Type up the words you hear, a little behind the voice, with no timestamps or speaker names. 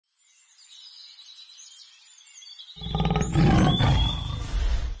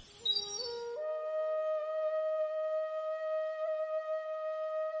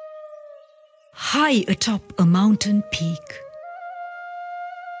high atop a mountain peak.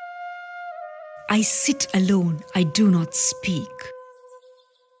 I sit alone, I do not speak,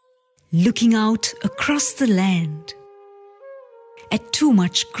 looking out across the land at too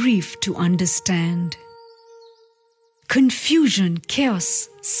much grief to understand. Confusion, chaos,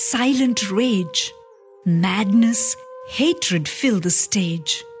 silent rage, madness, hatred fill the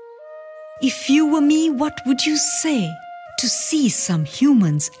stage. If you were me, what would you say to see some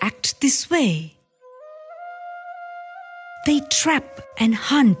humans act this way? They trap and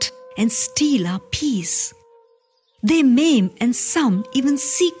hunt and steal our peace. They maim and some even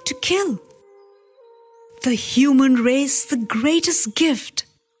seek to kill. The human race, the greatest gift.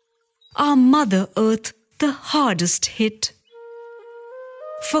 Our Mother Earth, the hardest hit.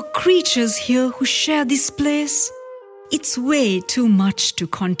 For creatures here who share this place, it's way too much to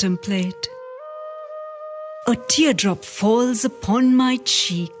contemplate. A teardrop falls upon my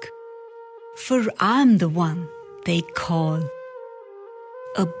cheek, for I'm the one they call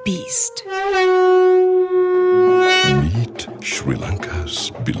a beast. Meet Sri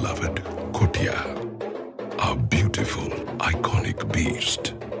Lanka's beloved Kotiya, our beautiful, iconic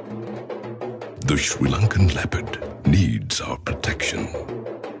beast. The Sri Lankan Leopard needs our protection.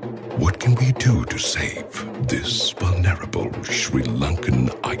 What can we do to save this vulnerable Sri Lankan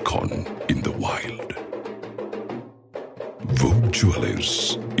icon in the wild? Vogue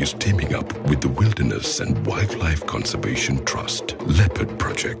Jewellers is teaming up with the Wilderness and Wildlife Conservation Trust Leopard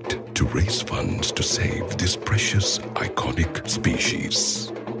Project to raise funds to save this precious iconic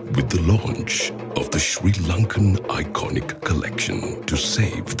species. With the launch of the Sri Lankan Iconic Collection to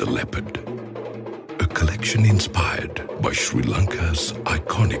save the leopard. A collection inspired by Sri Lanka's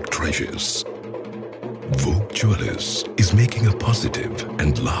iconic treasures. Vogue Jewellers is making a positive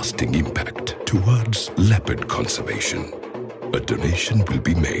and lasting impact towards leopard conservation. A donation will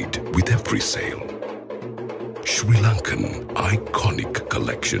be made with every sale. Sri Lankan Iconic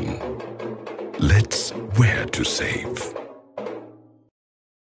Collection. Let's wear to save.